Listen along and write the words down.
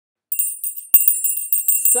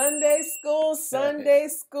Sunday school, Sunday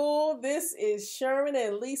school. This is Sherman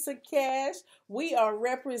and Lisa Cash. We are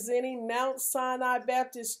representing Mount Sinai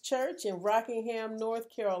Baptist Church in Rockingham, North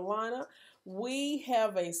Carolina. We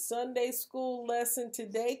have a Sunday school lesson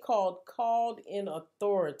today called Called in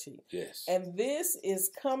Authority. Yes. And this is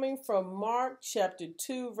coming from Mark chapter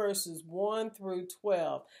 2, verses 1 through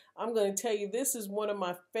 12. I'm going to tell you, this is one of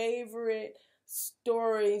my favorite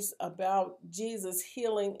stories about Jesus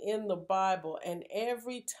healing in the Bible, and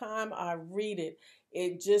every time I read it,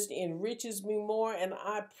 it just enriches me more, and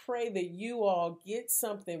I pray that you all get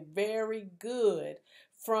something very good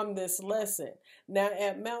from this lesson. Now,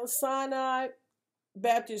 at Mount Sinai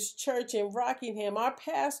Baptist Church in Rockingham, our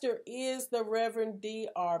pastor is the Reverend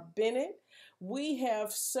D.R. Bennett. We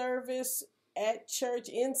have service at church,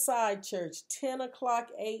 inside church, 10 o'clock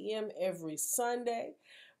a.m. every Sunday.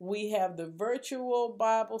 We have the virtual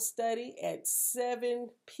Bible study at 7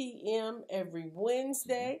 p.m. every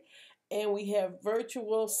Wednesday, and we have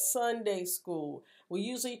virtual Sunday school. We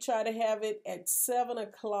usually try to have it at 7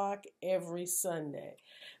 o'clock every Sunday.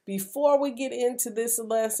 Before we get into this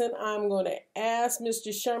lesson, I'm going to ask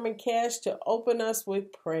Mr. Sherman Cash to open us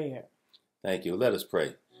with prayer. Thank you. Let us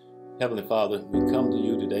pray. Heavenly Father, we come to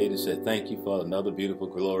you today to say thank you for another beautiful,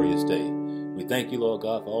 glorious day. We thank you, Lord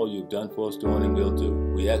God, for all you've done for us, doing, and will do.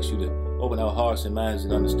 We ask you to open our hearts and minds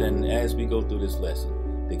and understanding as we go through this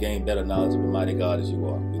lesson to gain better knowledge of the mighty God as you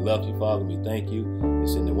are. We love you, Father. We thank you.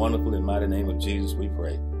 It's in the wonderful and mighty name of Jesus we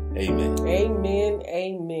pray. Amen. Amen.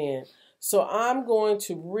 Amen. So I'm going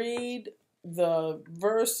to read the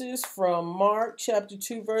verses from Mark chapter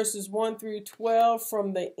 2, verses 1 through 12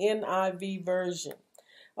 from the NIV version.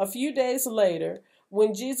 A few days later,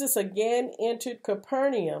 when Jesus again entered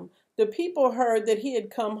Capernaum, the people heard that he had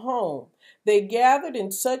come home. They gathered in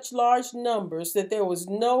such large numbers that there was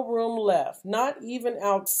no room left, not even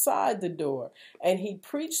outside the door, and he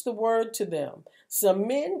preached the word to them. Some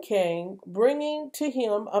men came, bringing to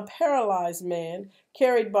him a paralyzed man,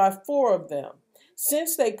 carried by 4 of them.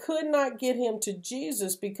 Since they could not get him to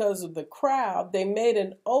Jesus because of the crowd, they made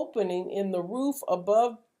an opening in the roof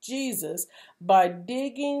above Jesus by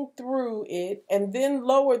digging through it and then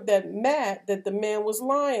lowered that mat that the man was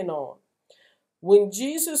lying on. When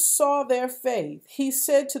Jesus saw their faith, he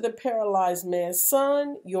said to the paralyzed man,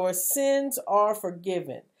 "Son, your sins are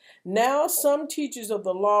forgiven." Now some teachers of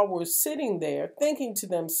the law were sitting there thinking to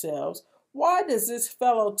themselves, "Why does this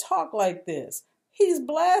fellow talk like this? He's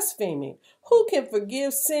blaspheming. Who can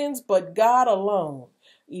forgive sins but God alone?"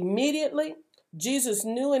 Immediately, Jesus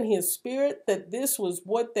knew in his spirit that this was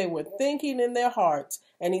what they were thinking in their hearts,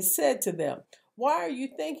 and he said to them, "Why are you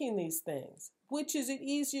thinking these things? Which is it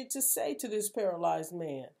easier to say to this paralyzed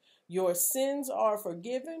man, 'Your sins are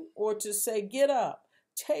forgiven,' or to say, 'Get up,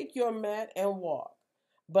 take your mat and walk'?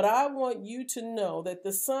 But I want you to know that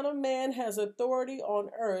the Son of Man has authority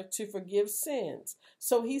on earth to forgive sins."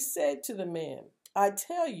 So he said to the man, "I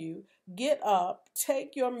tell you, get up,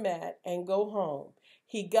 take your mat, and go home."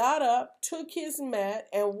 He got up, took his mat,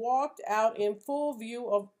 and walked out in full view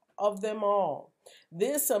of them all.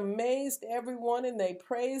 This amazed everyone, and they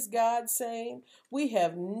praised God, saying, "We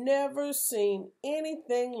have never seen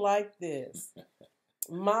anything like this."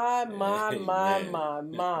 My.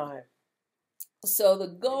 So the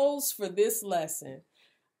goals for this lesson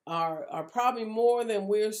are probably more than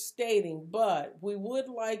we're stating, but we would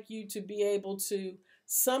like you to be able to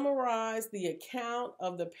summarize the account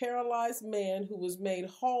of the paralyzed man who was made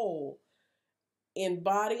whole in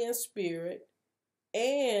body and spirit,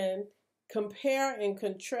 and compare and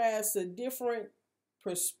contrast the different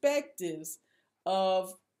perspectives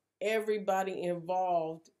of everybody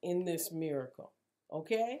involved in this miracle.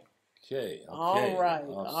 Okay? Okay.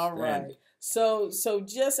 All right. So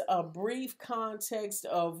just a brief context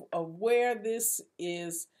of where this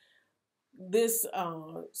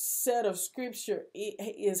set of scripture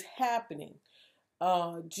is happening.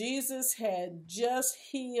 Jesus had just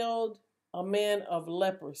healed a man of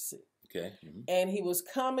leprosy. Okay. Mm-hmm. And he was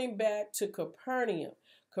coming back to Capernaum.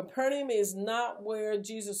 Capernaum is not where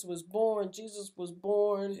Jesus was born. Jesus was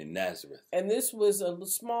born in Nazareth. And this was a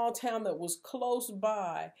small town that was close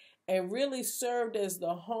by and really served as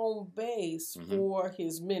the home base for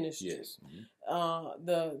his ministry. Yes.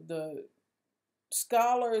 The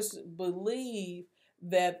scholars believe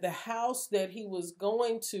that the house that he was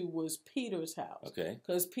going to was Peter's house. Okay.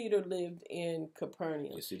 Because Peter lived in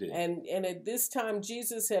Capernaum. Yes, he did. And at this time,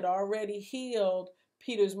 Jesus had already healed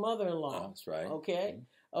Peter's mother-in-law. That's right. Okay.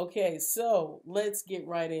 Okay, so let's get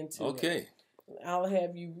right into it. Okay. I'll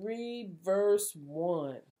have you read verse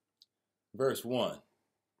 1. Verse 1.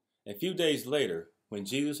 A few days later, when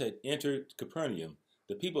Jesus had entered Capernaum,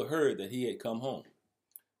 the people heard that he had come home.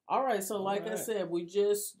 All right. So, All like I right. said, we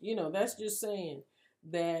just, that's just saying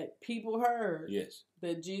that people heard Yes.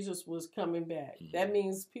 that Jesus was coming back. Mhm. That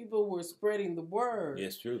means people were spreading the word.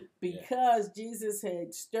 Yes, true. Because Jesus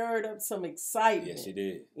had stirred up some excitement. Yes, he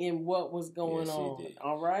did. In what was going Yes, on. he did.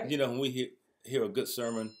 All right. When we hear a good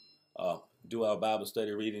sermon, do our Bible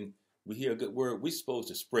study reading, we hear a good word, we're supposed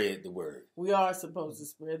to spread the word. We are supposed to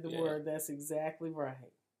spread the word. That's exactly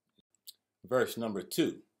right. Verse number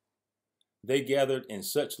 2. They gathered in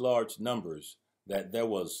such large numbers that there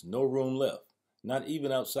was no room left, not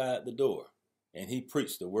even outside the door. And he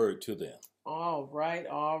preached the word to them. All right,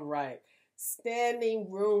 all right. Standing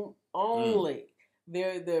room only.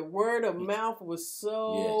 The word of mouth was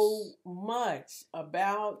so much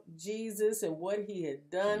about Jesus and what he had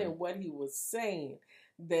done and what he was saying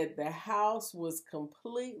that the house was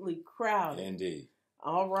completely crowded. Indeed.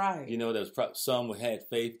 All right. There was some who had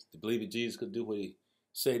faith to believe that Jesus could do what he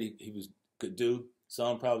said he could do.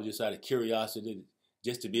 Some probably just out of curiosity,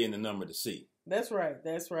 just to be in the number to see. That's right.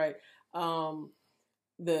 That's right.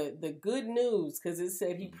 The good news, because it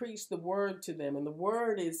said he preached the word to them, and the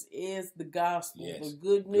word is the gospel, the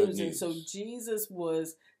good news. And so Jesus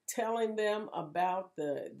was telling them about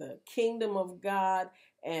the kingdom of God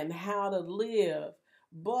and how to live.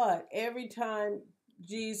 But every time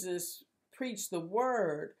Jesus preached the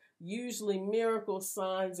word, usually miracles,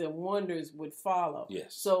 signs, and wonders would follow.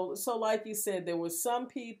 Yes. So like you said, there were some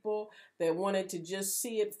people that wanted to just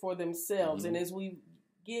see it for themselves. And as we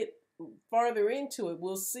get farther into it,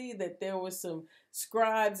 we'll see that there were some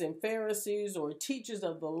scribes and Pharisees or teachers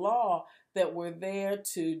of the law that were there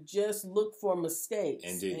to just look for mistakes.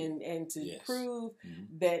 Indeed. and to prove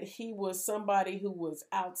that he was somebody who was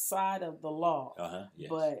outside of the law.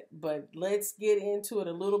 Yes. But let's get into it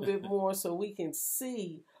a little bit more so we can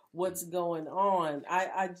see what's going on.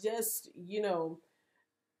 I just,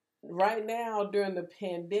 right now during the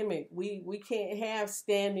pandemic, we can't have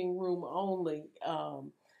standing room only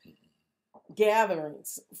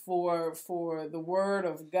gatherings for the word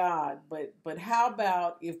of God, but how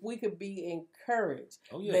about if we could be encouraged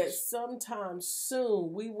that sometime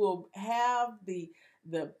soon we will have the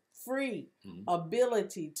free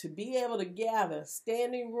ability to be able to gather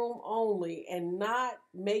standing room only and not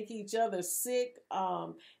make each other sick,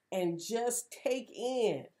 and just take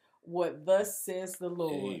in what thus says the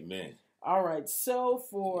Lord. Amen. All right, so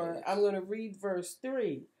I'm going to read verse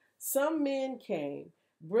 3. Some men came,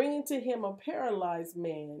 bringing to him a paralyzed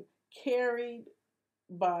man carried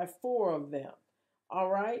by 4 of them. All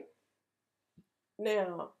right.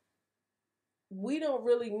 Now, we don't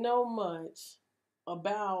really know much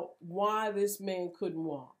about why this man couldn't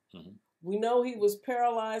walk. We know he was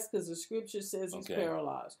paralyzed because the scripture says he's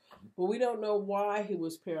paralyzed. But we don't know why he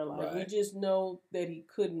was paralyzed. We just know that he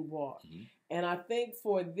couldn't walk. And I think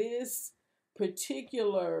for this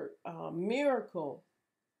particular miracle,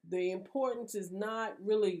 the importance is not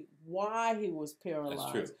really why he was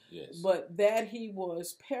paralyzed. That's true. Yes. But that he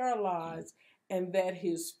was paralyzed and that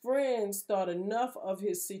his friends thought enough of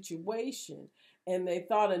his situation and they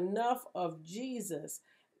thought enough of Jesus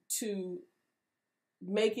to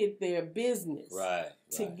make it their business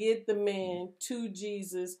to get the man to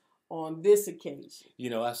Jesus on this occasion.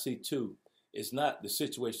 I see too, it's not the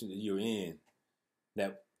situation that you're in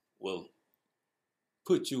that will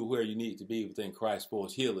put you where you need to be within Christ for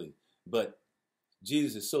his healing. But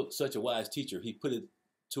Jesus is such a wise teacher. He put it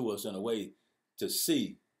to us in a way to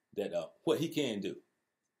see that what he can do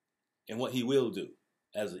and what he will do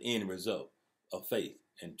as an end result of faith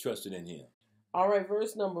and trusting in him. All right,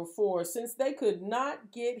 verse number 4. Since they could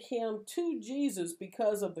not get him to Jesus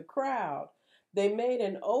because of the crowd, they made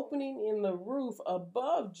an opening in the roof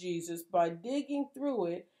above Jesus by digging through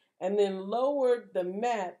it and then lowered the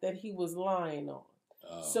mat that he was lying on.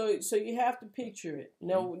 So you have to picture it.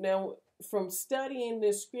 Now, from studying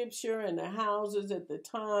this scripture and the houses at the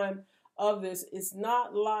time of this, it's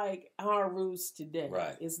not like our roofs today.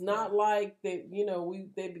 It's not like that,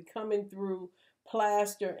 they'd be coming through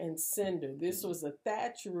plaster and cinder. This was a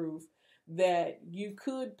thatch roof that you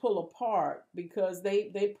could pull apart because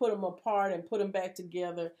they put them apart and put them back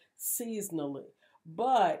together seasonally.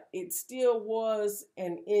 But it still was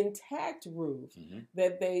an intact roof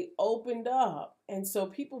that they opened up. And so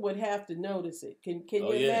people would have to notice it. Can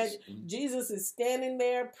you imagine? Jesus is standing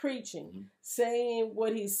there preaching, saying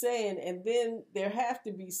what he's saying, and then there have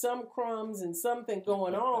to be some crumbs and something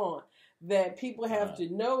going on that people have to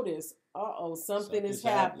notice. Something is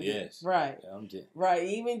happening. Yes. Right.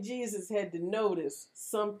 Even Jesus had to notice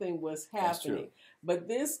something was happening. But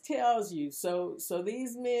this tells you, so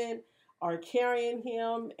these men are carrying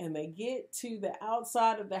him and they get to the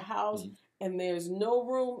outside of the house and there's no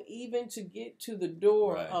room even to get to the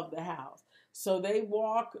door Right. of the house. So they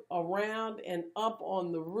walk around and up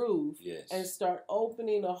on the roof Yes. and start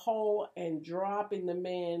opening a hole and dropping the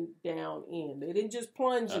man down in. They didn't just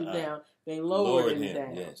plunge him down, they lowered him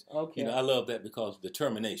down. Yes. Okay. You know, I love that because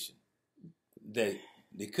determination. They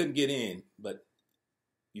couldn't get in, but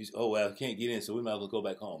I can't get in, so we might as well go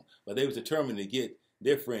back home. But they were determined to get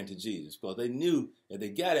their friend to Jesus because they knew if they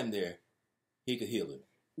got him there, he could heal him.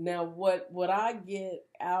 Now, what I get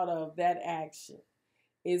out of that action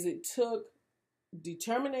is it took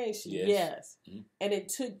determination, yes, and it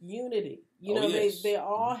took unity. You know, yes. they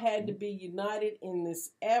all had to be united in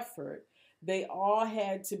this effort. They all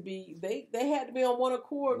had to be they had to be on one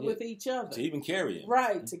accord with each other to even carry him,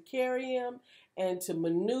 right? To carry him and to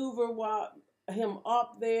maneuver him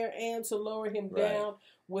up there and to lower him down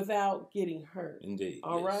without getting hurt. Indeed.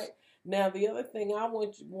 All right. Now, the other thing I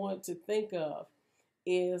want to think of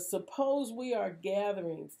is, suppose we are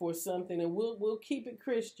gathering for something, and we'll keep it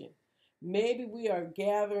Christian. Maybe we are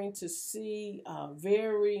gathering to see a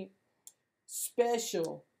very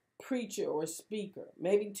special preacher or speaker.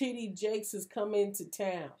 Maybe T.D. Jakes has come into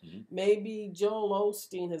town. Maybe Joel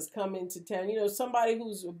Osteen has come into town. You know, somebody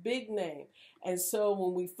who's a big name. And so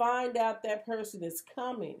when we find out that person is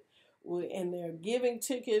coming and they're giving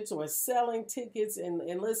tickets or selling tickets,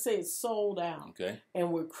 and let's say it's sold out,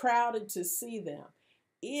 and we're crowded to see them,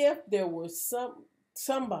 if there were some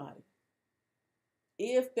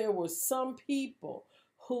people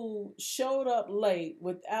who showed up late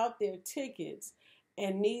without their tickets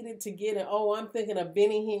and needed to get in, I'm thinking of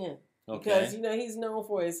Benny Hinn, because you know he's known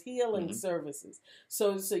for his healing services.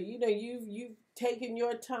 So you know you've taken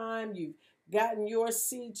your time, you've gotten your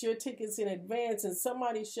seats, your tickets in advance, and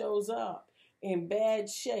somebody shows up in bad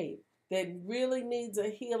shape that really needs a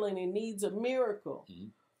healing and needs a miracle.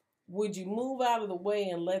 Would you move out of the way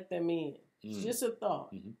and let them in? Just a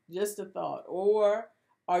thought. Just a thought. Or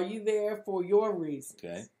are you there for your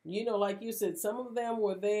reasons? You know, like you said, some of them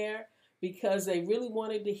were there because they really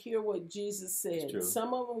wanted to hear what Jesus said.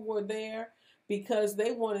 Some of them were there because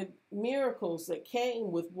they wanted miracles that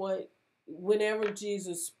came with whenever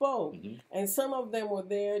Jesus spoke. And some of them were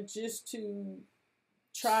there just to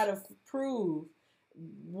try to prove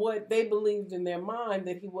what they believed in their mind,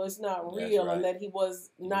 that he was not real and that he was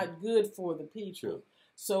not good for the people.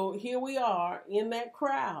 So here we are in that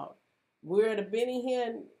crowd. We're at a Benny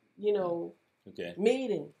Hinn, you know,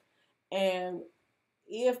 meeting, and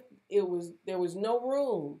if there was no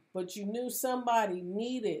room, but you knew somebody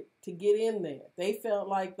needed to get in there, they felt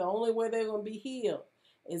like the only way they're going to be healed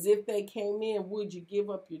is if they came in. Would you give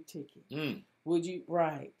up your ticket? Would you?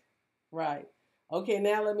 Right. Okay,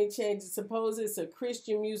 now let me change it. Suppose it's a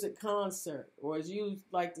Christian music concert, or as you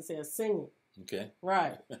like to say, a singing.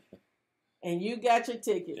 Right. And you got your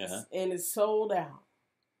tickets, and it's sold out.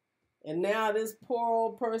 And now this poor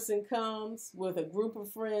old person comes with a group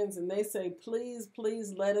of friends, and they say, please,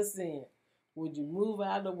 please let us in. Would you move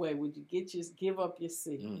out of the way? Would you give up your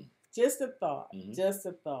seat? Just a thought. Just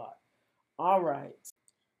a thought. All right.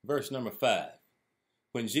 Verse number 5.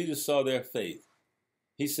 When Jesus saw their faith,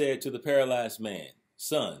 he said to the paralyzed man,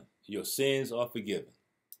 "Son, your sins are forgiven."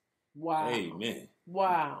 Wow. Amen.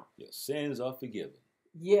 Wow. Your sins are forgiven.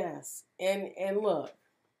 Yes. And look,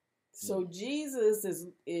 so Jesus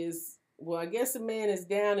is well, I guess the man is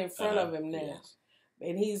down in front of him now.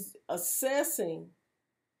 And he's assessing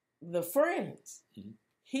the friends.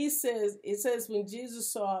 It says when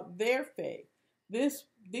Jesus saw their faith,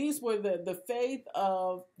 these were the faith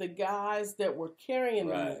of the guys that were carrying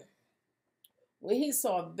him. When he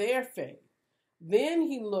saw their faith, then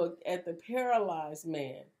he looked at the paralyzed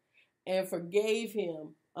man and forgave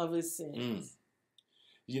him of his sins.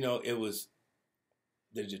 You know, it was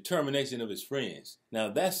the determination of his friends. Now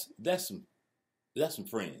that's some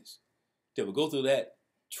friends that would go through that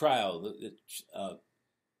trial,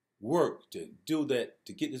 work to do that,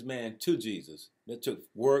 to get this man to Jesus. That took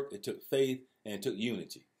work, it took faith, and it took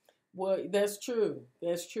unity. Well, that's true.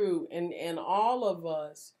 That's true. And all of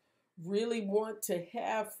us really want to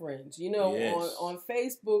have friends. You know, on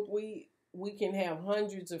Facebook, we can have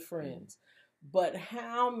hundreds of friends. But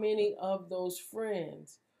how many of those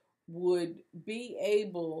friends would be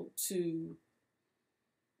able to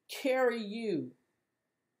carry you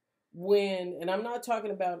when, and I'm not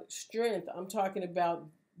talking about strength, I'm talking about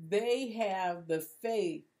they have the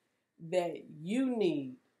faith that you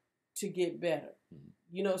need to get better.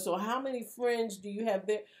 You know, so how many friends do you have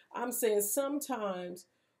there? I'm saying sometimes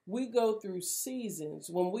we go through seasons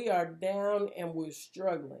when we are down and we're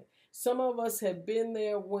struggling. Some of us have been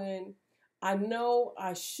there when I know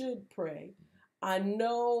I should pray. I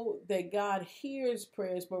know that God hears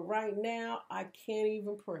prayers, but right now I can't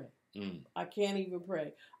even pray. I can't even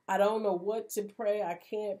pray. I don't know what to pray. I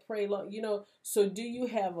can't pray long. So do you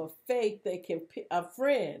have a faith that can a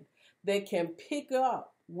friend that can pick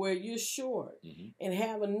up where you're short and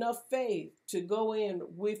have enough faith to go in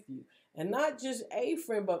with you? And not just a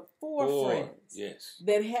friend, but four friends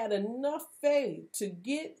that had enough faith to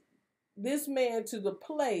get this man to the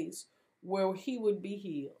place where he would be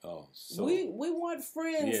healed. We want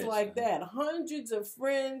friends like that. Hundreds of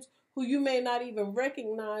friends who you may not even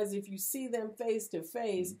recognize if you see them face to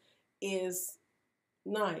face is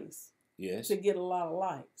nice to get a lot of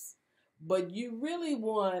likes. But you really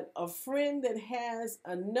want a friend that has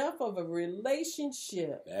enough of a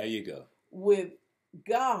relationship. There you go. With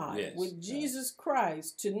God, with Jesus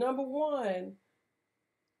Christ, to number one,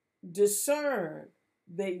 discern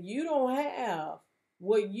that you don't have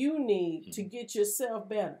what you need to get yourself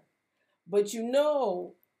better. But you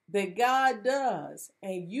know that God does,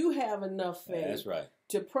 and you have enough faith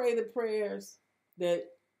to pray the prayers that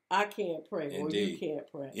I can't pray or you can't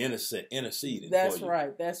pray. Interceding. That's for you.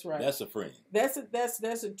 right. That's right. That's a friend. That's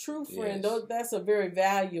a true friend. That's a very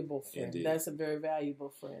valuable friend. Indeed. That's a very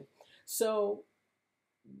valuable friend. So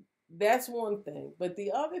that's one thing. But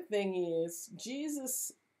the other thing is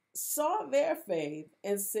Jesus saw their faith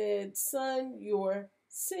and said, "Son, your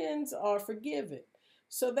sins are forgiven."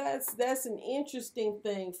 So that's an interesting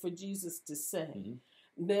thing for Jesus to say.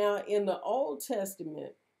 Now, in the Old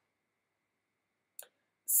Testament,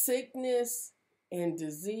 sickness and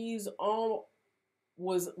disease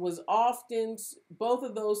was often, both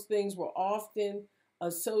of those things were often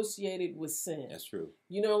associated with sin. That's true.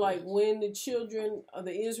 When the children of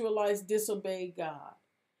the Israelites disobeyed God,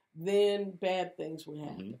 then bad things would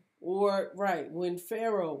happen. Or, when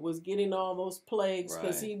Pharaoh was getting all those plagues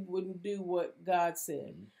because he wouldn't do what God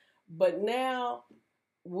said. But now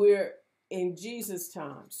we're in Jesus'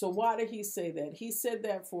 time. So why did he say that? He said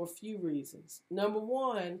that for a few reasons. Number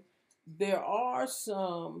one, there are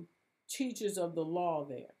some teachers of the law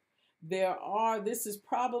there. This is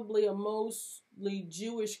probably a mostly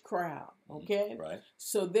Jewish crowd, okay? Right.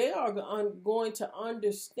 So they are going to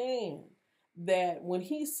understand that when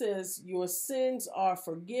he says your sins are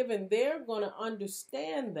forgiven, they're going to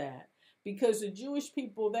understand that because the Jewish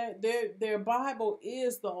people, that their Bible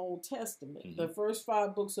is the Old Testament, the first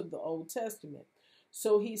 5 books of the Old Testament.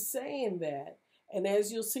 So he's saying that, and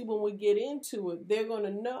as you'll see when we get into it, they're going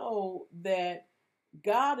to know that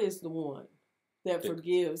God is the one that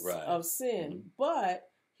forgives of sin. But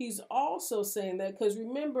he's also saying that because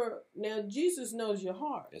remember, now Jesus knows your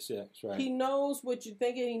heart. That's right. He knows what you're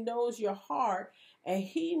thinking. He knows your heart. And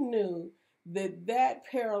he knew that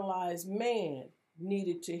paralyzed man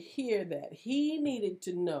needed to hear that. He needed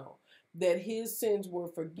to know that his sins were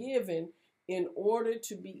forgiven in order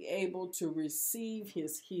to be able to receive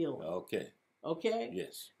his healing. Okay?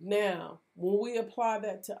 Yes. Now, when we apply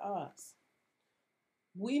that to us,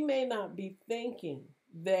 we may not be thinking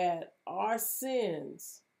that our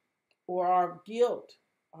sins or our guilt,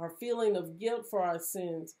 our feeling of guilt for our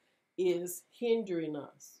sins is hindering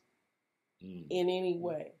us in any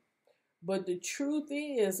way. But the truth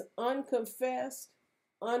is, unconfessed,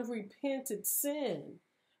 unrepented sin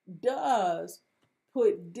does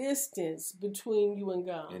put distance between you and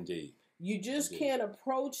God. Indeed. You just can't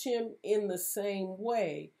approach him in the same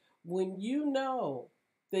way when you know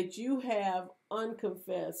that you have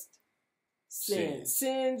unconfessed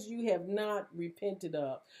sins you have not repented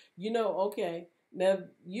of.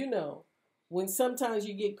 Now, when sometimes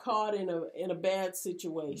you get caught in a bad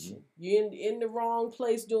situation, you're in the wrong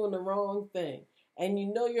place doing the wrong thing, and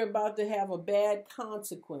you know you're about to have a bad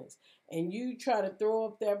consequence, and you try to throw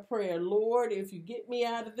up that prayer, Lord, if you get me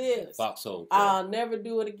out of this, foxhole prayer, I'll never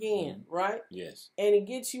do it again, right? Yes. And it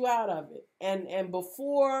gets you out of it. And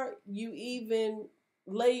before you even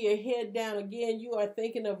lay your head down again, you are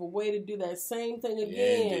thinking of a way to do that same thing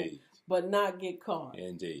again, but not get caught.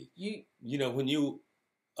 Indeed. When you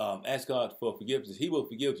ask God for forgiveness, he will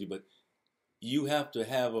forgive you, but you have to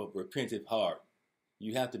have a repentant heart.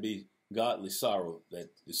 You have to be godly sorrow that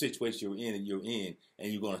the situation you're in,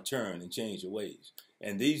 and you're going to turn and change your ways.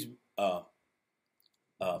 And these, God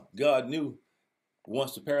knew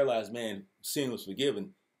once the paralyzed man's sin was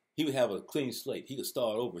forgiven, he would have a clean slate. He could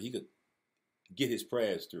start over. He could get his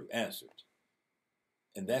prayers through, answered.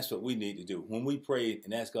 And that's what we need to do. When we pray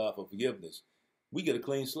and ask God for forgiveness, we get a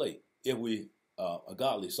clean slate. If we are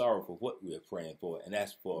godly sorrow for what we are praying for and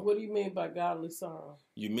ask for. What do you mean by godly sorrow?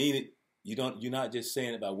 You mean it. You're not just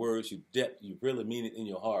saying it by words. You really mean it in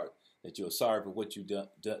your heart that you're sorry for what you done,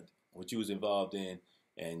 what you was involved in,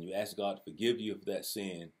 and you ask God to forgive you for that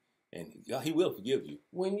sin, And God, He will forgive you.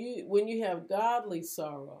 When you have godly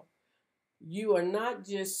sorrow, you are not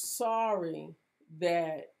just sorry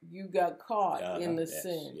that you got caught in the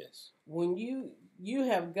sin. Yes. When you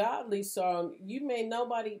have godly sorrow,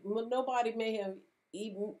 nobody may have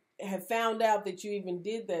even have found out that you even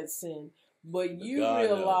did that sin, but you God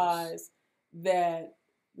realize that.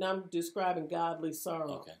 Now I'm describing godly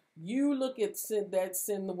sorrow. Okay. You look at that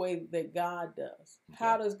sin the way that God does. Okay.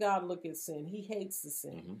 How does God look at sin? He hates the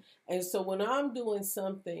sin. Mm-hmm. And so when I'm doing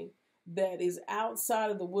something that is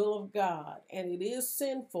outside of the will of God and it is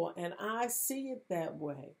sinful and I see it that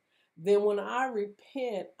way, then when I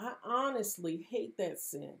repent, I honestly hate that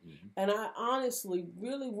sin. Mm-hmm. And I honestly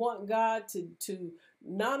really want God to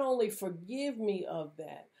not only forgive me of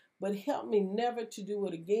that, but help me never to do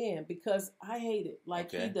it again because I hate it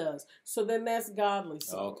like He does. So then that's godly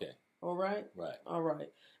sorrow. Okay. All right? Right. All right.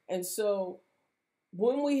 And so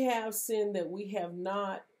when we have sin that we have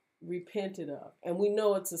not repented of, and we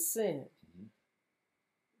know it's a sin, mm-hmm.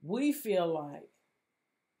 we feel like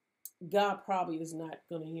God probably is not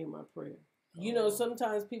going to hear my prayer. Oh. You know,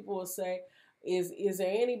 sometimes people will say, is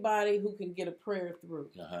there anybody who can get a prayer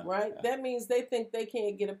through? Uh-huh. Right? Uh-huh. That means they think they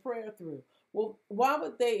can't get a prayer through. Well, why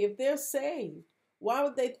would they, if they're saved, why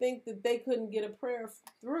would they think that they couldn't get a prayer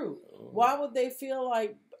through? Oh. Why would they feel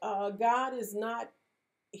like God is not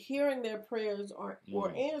hearing their prayers or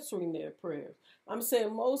answering their prayers? I'm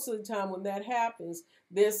saying most of the time when that happens,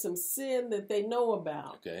 there's some sin that they know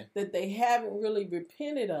about that they haven't really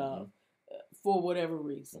repented of for whatever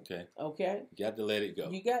reason. Okay? You got to let it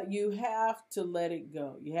go. You have to let it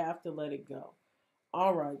go. You have to let it go.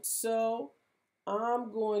 All right, so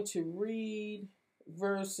I'm going to read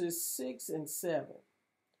verses 6 and 7.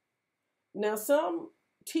 Now, some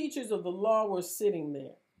teachers of the law were sitting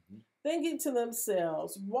there, thinking to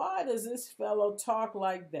themselves, why does this fellow talk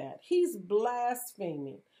like that? He's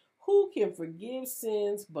blaspheming. Who can forgive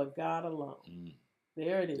sins but God alone?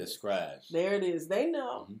 There it is. The scribes. There it is. They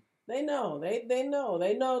know. Mm-hmm. They know. They know.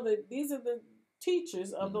 They know that these are the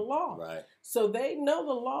teachers of the law. Right. So they know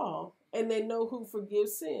the law and they know who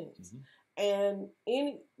forgives sins. Mm-hmm. And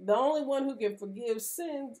the only one who can forgive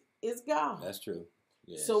sins is God. That's true.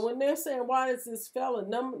 Yes. So when they're saying, why does this fella,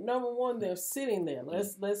 number one, they're sitting there.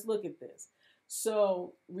 Let's look at this.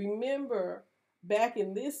 So remember, back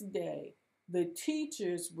in this day, the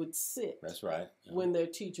teachers would sit. That's right. When they're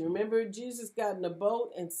teaching. Remember, Jesus got in a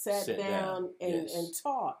boat and sat down and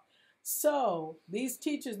taught. So these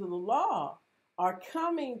teachers of the law are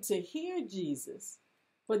coming to hear Jesus,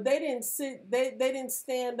 but they didn't sit. They didn't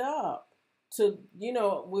stand up. To,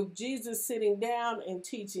 with Jesus sitting down and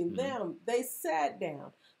teaching them, they sat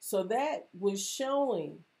down. So that was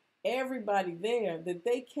showing everybody there that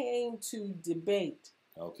they came to debate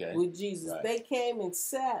with Jesus. Right. They came and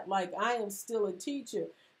sat like, I am still a teacher,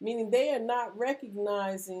 meaning they are not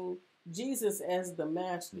recognizing Jesus as the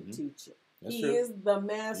master teacher. That's he true. is the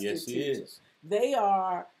master teacher. He is. They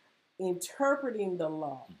are interpreting the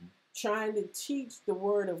law. Trying to teach the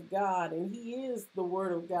Word of God, and He is the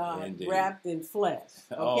Word of God. Indeed. Wrapped in flesh.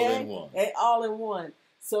 Okay? All in one. All in one.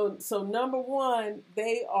 So number one,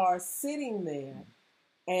 they are sitting there,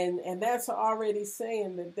 and that's already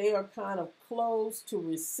saying that they are kind of close to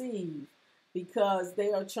receive because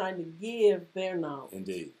they are trying to give their knowledge.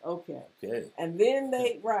 Indeed. Okay. Okay. And then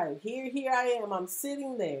here I am. I'm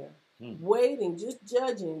sitting there, waiting, just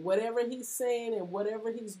judging whatever He's saying and whatever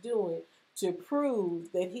He's doing, to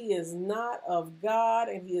prove that he is not of God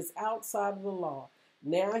and he is outside of the law.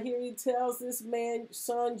 Now here he tells this man,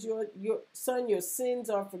 son, your sins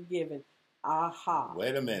are forgiven. Aha.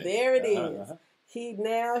 Wait a minute. There it is.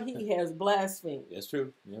 He has blasphemed. That's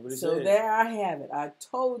true. So there I have it. I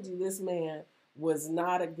told you this man was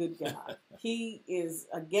not a good guy. He is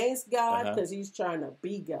against God because he's trying to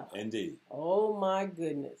be God. Indeed. Oh my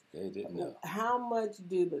goodness. They didn't know. How much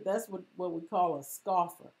that's what we call a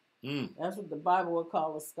scoffer. That's what the Bible would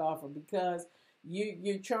call a scoffer, because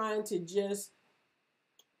you're trying to just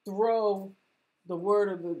throw the word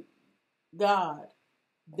of the God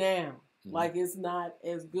down like it's not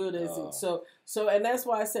as good as it. So and that's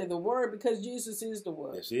why I say the word, because Jesus is the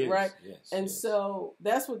word. Yes, he is. Right? Yes, and so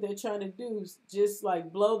that's what they're trying to do, is just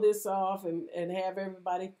like blow this off and have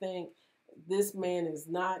everybody think this man is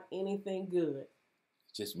not anything good.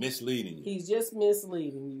 Just misleading you. He's just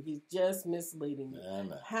misleading you. He's just misleading you.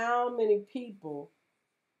 Amen. How many people,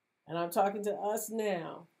 and I'm talking to us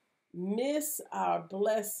now, miss our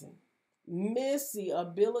blessing, miss the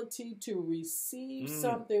ability to receive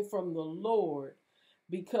something from the Lord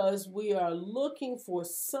because we are looking for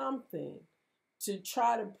something to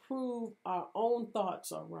try to prove our own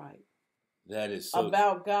thoughts are right. That is so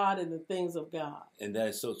about God and the things of God. And that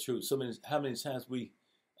is so true. How many times we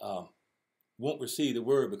won't receive the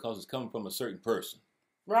word because it's coming from a certain person.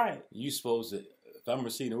 Right. You supposed to, if I'm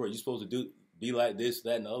receiving the word, you're supposed to be like this,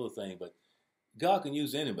 that, and the other thing. But God can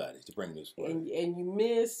use anybody to bring this word. And you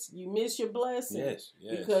miss your blessing. Yes.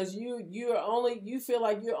 Because you feel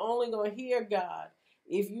like you're only going to hear God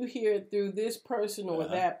if you hear it through this person or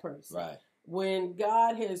that person. Right. When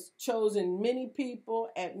God has chosen many people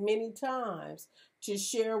at many times to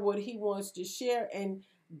share what he wants to share, and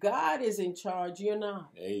God is in charge, you're not.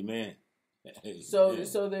 Amen. So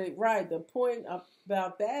the point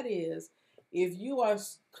about that is, if you are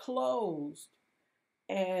closed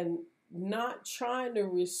and not trying to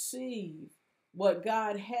receive what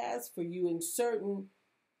God has for you in certain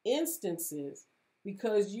instances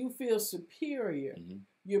because you feel superior,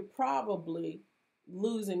 you're probably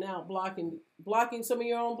losing out, blocking some of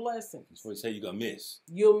your own blessings. That's what you say you're going to miss.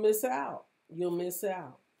 You'll miss out.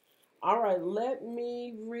 All right, let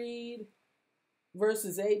me read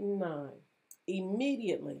verses 8 and 9.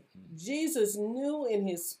 Immediately, Jesus knew in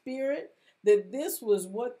his spirit that this was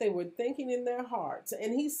what they were thinking in their hearts.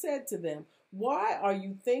 And he said to them, "Why are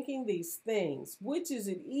you thinking these things? Which is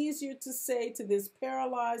it easier to say to this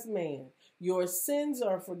paralyzed man, 'Your sins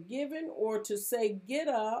are forgiven,' or to say, 'Get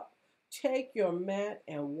up, take your mat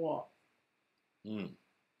and walk'?"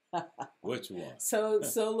 What you want? So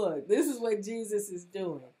look, this is what Jesus is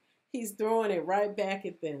doing. He's throwing it right back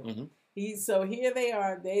at them. So here they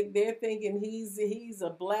are. They're thinking he's a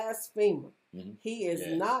blasphemer. He is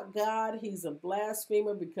not God. He's a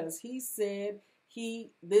blasphemer because he said,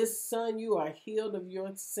 this son, you are healed of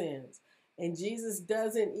your sins. And Jesus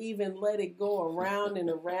doesn't even let it go around and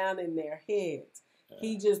around in their heads.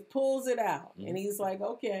 He just pulls it out. And he's like,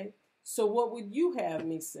 okay, so what would you have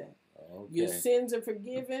me say? Okay. Your sins are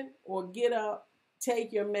forgiven, or get up,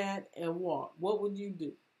 take your mat and walk. What would you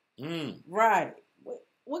do? Right.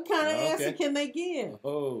 What kind of answer can they give?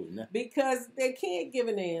 Oh, no. Because they can't give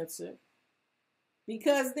an answer.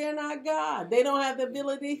 Because they're not God. They don't have the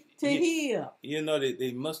ability to heal. You know,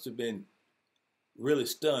 they must have been really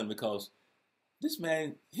stunned because this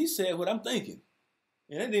man, he said what I'm thinking.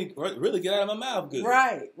 And it didn't really get out of my mouth good.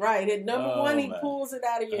 Right. And number one, he pulls it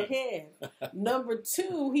out of your head. Number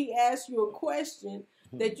two, he asks you a question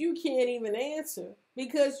that you can't even answer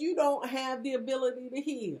because you don't have the ability to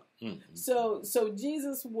heal. So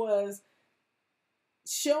Jesus was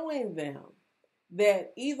showing them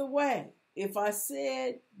that either way, if I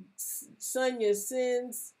said, son, your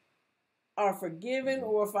sins are forgiven,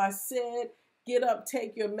 or if I said, get up,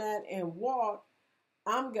 take your mat and walk,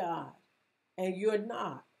 I'm God and you're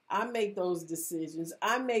not. I make those decisions.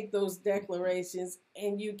 I make those declarations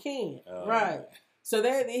and you can't. Right. So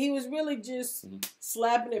that he was really just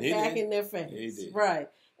slapping it back in their face. Right.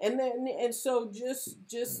 And so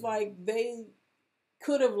just like they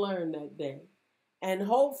could have learned that day. And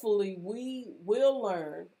hopefully we will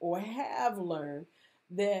learn or have learned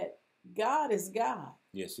that God is God.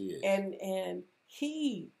 Yes, he is. And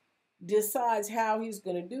he decides how he's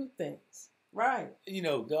going to do things. Right. You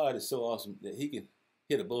know, God is so awesome that he can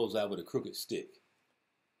hit a bullseye with a crooked stick.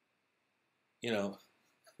 You know,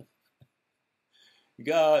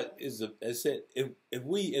 God is, as I said, if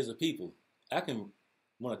we as a people, I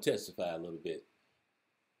want to testify a little bit,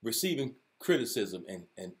 receiving criticism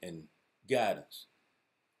and guidance,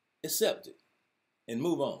 accept it and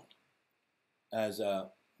move on. As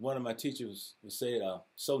one of my teachers would say,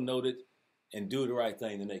 so noted, and do the right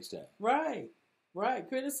thing the next time. Right.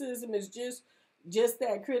 Criticism is just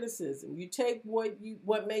that criticism. You take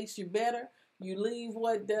what makes you better, you leave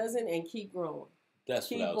what doesn't, and keep growing.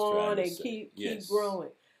 That's what I was trying to say. Keep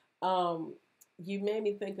growing. You made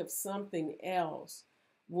me think of something else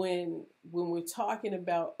when we're talking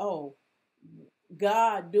about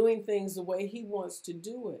God doing things the way he wants to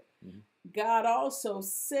do it. God also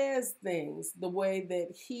says things the way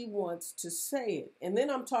that he wants to say it. And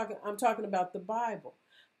then I'm talking about the Bible,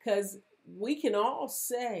 because we can all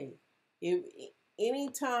say, if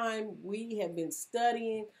anytime we have been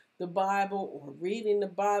studying the Bible or reading the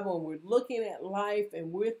Bible and we're looking at life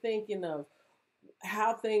and we're thinking of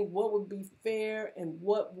what would be fair and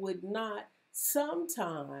what would not,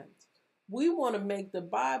 sometimes we want to make the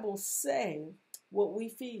Bible say what we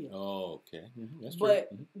feel. Oh, okay. That's true. But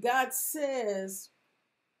God says,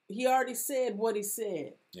 he already said what he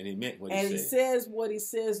said. And he meant what he said. And he says what he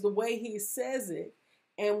says the way he says it.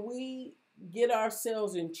 And we get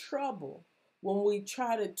ourselves in trouble when we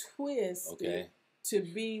try to twist it to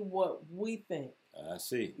be what we think. I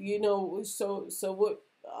see. You know, so what,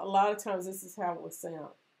 a lot of times this is how it would sound.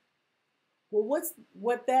 Well,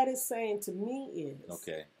 what that is saying to me is,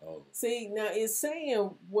 Okay. Oh. see, now it's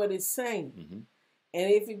saying what it's saying. Mm-hmm. And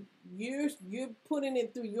if you're putting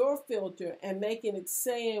it through your filter and making it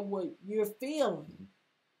saying what you're feeling,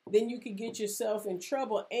 then you can get yourself in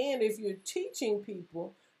trouble. And if you're teaching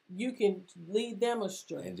people, you can lead them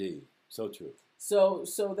astray. Indeed. So true. So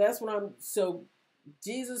that's what so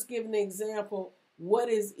Jesus giving the example, what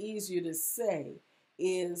is easier to say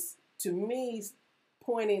is, to me,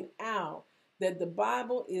 pointing out that the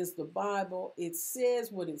Bible is the Bible. It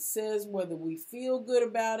says what it says, whether we feel good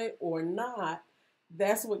about it or not.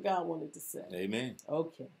 That's what God wanted to say. Amen.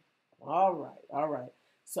 Okay. All right.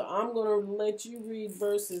 So I'm going to let you read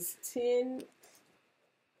verses 10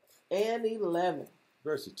 and 11.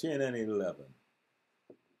 Verses 10 and 11.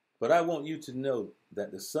 But I want you to know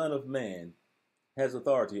that the Son of Man has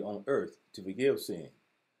authority on earth to forgive sin.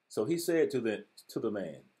 So he said to the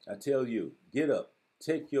man, I tell you, get up,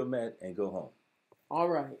 take your mat, and go home. All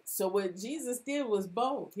right. So what Jesus did was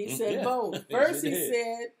both. He said both. First he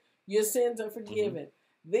said, your sins are forgiven.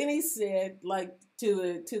 Then he said, like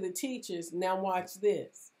to the teachers, now watch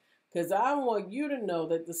this. Because I want you to know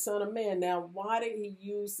that the Son of Man, now why did he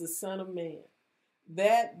use the Son of Man?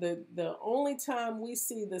 That the only time we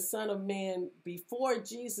see the Son of Man before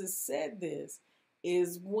Jesus said this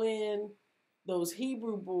is when those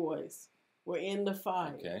Hebrew boys were in the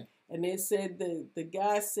fire. Okay. And they said, the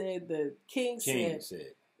guy said, the king said,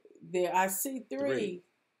 there, I see three.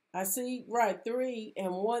 I see, three,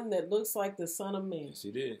 and one that looks like the Son of Man. Yes,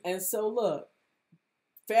 he did. And so look,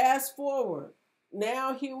 fast forward.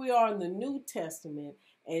 Now here we are in the New Testament,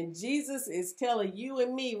 and Jesus is telling you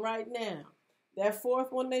and me right now, that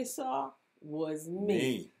fourth one they saw was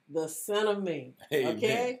me. The Son of Man.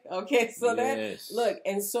 Amen. Okay, so that, look,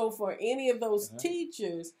 and so for any of those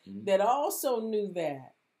teachers that also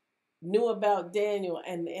knew about Daniel,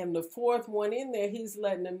 and the fourth one in there, he's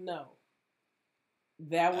letting them know.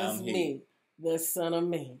 That was me, the Son of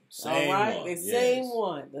Man. Same all right? One.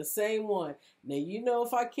 The same one. Now, you know,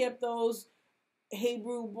 if I kept those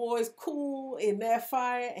Hebrew boys cool in that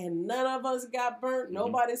fire and none of us got burnt,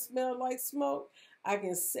 nobody smelled like smoke, I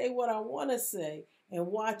can say what I want to say and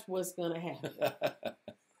watch what's going to happen.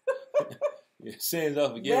 Your sins are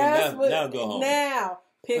forgiven. Now go home. Now,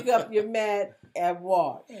 pick up your mat and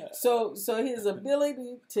walk. So his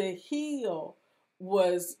ability to heal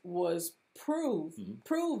was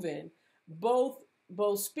proven both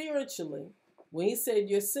spiritually. When he said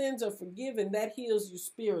your sins are forgiven, that heals you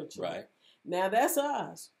spiritually. Right. Now that's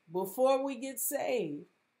us. Before we get saved,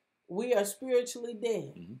 we are spiritually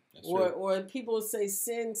dead. Or people say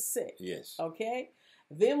sin sick. Yes. Okay?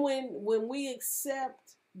 Then when we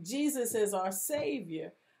accept Jesus as our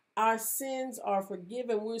Savior, our sins are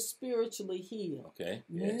forgiven. We're spiritually healed. Okay.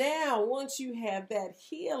 Yes. Now, once you have that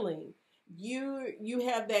healing, you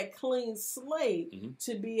have that clean slate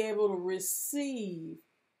to be able to receive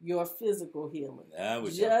your physical healing.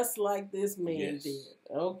 Just like this man did.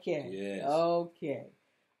 Okay. Yes. Okay.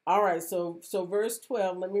 All right, so verse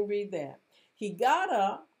 12, let me read that. He got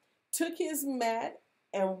up, took his mat,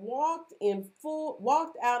 and walked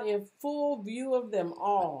out in full view of them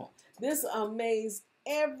all. This amazed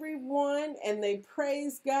everyone, and they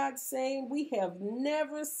praised God, saying, we have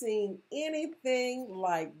never seen anything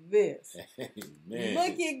like this. Amen.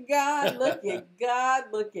 Look at God, look at God,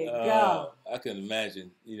 look at God. I can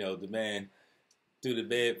imagine, the man threw the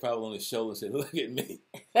bed probably on his shoulder and said, look at me.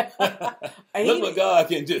 Look what God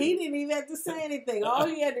can do. He didn't even have to say anything. All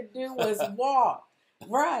he had to do was walk.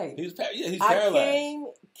 Right. He's paralyzed.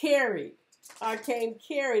 I came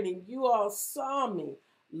carried, and you all saw me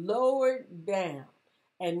lowered down.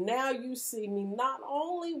 And now you see me not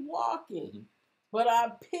only walking, but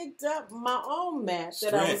I picked up my own mat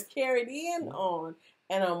that I was carried in on,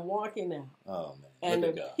 and I'm walking out. Oh, man. And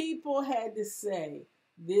the people had to say,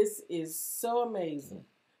 this is so amazing.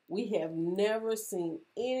 We have never seen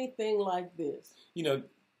anything like this.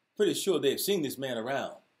 Pretty sure they've seen this man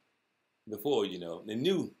around before, They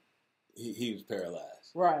knew he was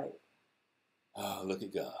paralyzed. Right. Oh, look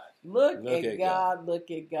at God. Look at God.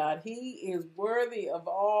 Look at God. He is worthy of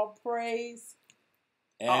all praise,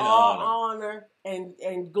 and all honor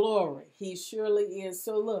and glory. He surely is.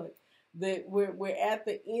 So look, we're at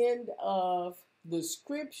the end of the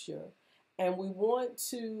scripture, and we want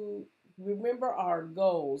to remember our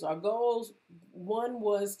goals. Our goals, one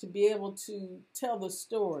was to be able to tell the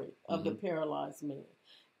story of the paralyzed man.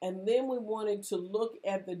 And then we wanted to look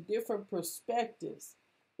at the different perspectives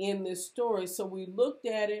in this story. So we looked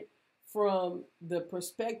at it from the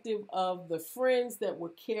perspective of the friends that were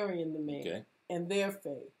carrying the man and their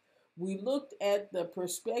faith. We looked at the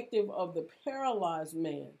perspective of the paralyzed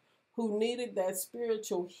man, who needed that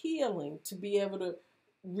spiritual healing to be able to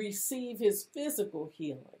receive his physical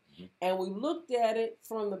healing. Mm-hmm. And we looked at it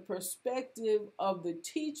from the perspective of the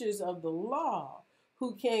teachers of the law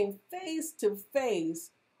who came face to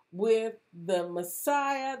face with the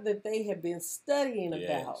Messiah that they had been studying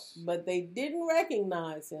about, but they didn't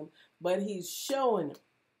recognize him, but he's showing them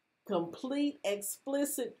complete,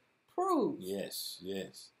 explicit proof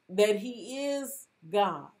that he is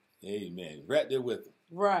God. Amen. Right there with him.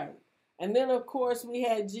 Right. And then, of course, we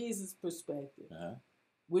had Jesus' perspective,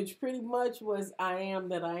 which pretty much was, I am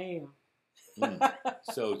that I am.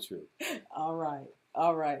 So true. All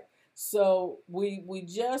right. So we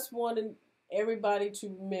just wanted everybody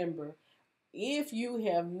to remember, if you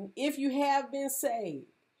have been saved,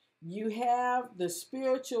 you have the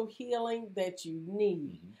spiritual healing that you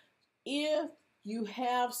need. Mm-hmm. If you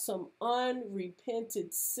have some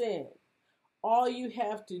unrepented sin, all you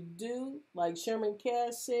have to do, like Sherman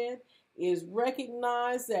Cash said, is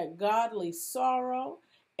recognize that godly sorrow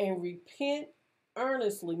and repent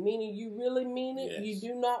earnestly, meaning you really mean it. Yes. You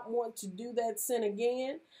do not want to do that sin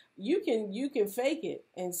again. You can fake it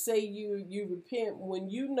and say you repent when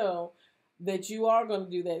you know that you are going to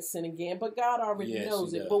do that sin again, but God already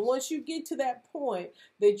knows it. But once you get to that point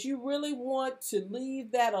that you really want to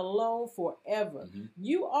leave that alone forever,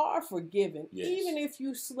 you are forgiven. Yes. Even if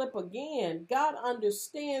you slip again, God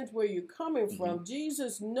understands where you're coming from.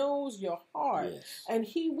 Jesus knows your heart, and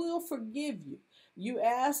he will forgive you. You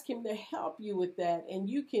ask him to help you with that, and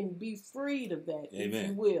you can be freed of that, if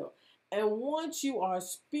you will. And once you are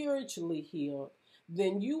spiritually healed,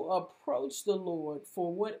 then you approach the Lord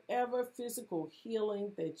for whatever physical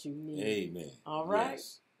healing that you need. Amen. All right?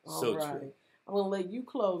 Yes. All right. True. I'm going to let you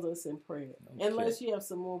close us in prayer, unless you have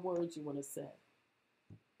some more words you want to say.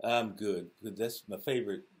 I'm good. That's my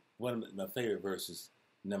favorite. One of my favorite verses,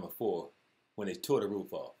 number 4, when they tore the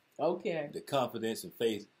roof off. Okay. The confidence and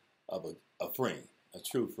faith of a friend, a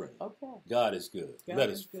true friend. Okay. God is good. Let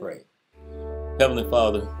us pray. Heavenly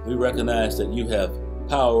Father, we recognize that you have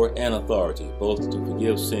power and authority both to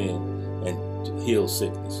forgive sin and to heal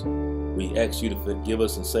sickness. We ask you to forgive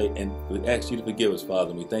us we ask you to forgive us, Father,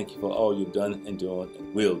 and we thank you for all you've done and doing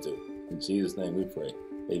and will do. In Jesus' name we pray.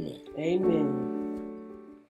 Amen. Amen.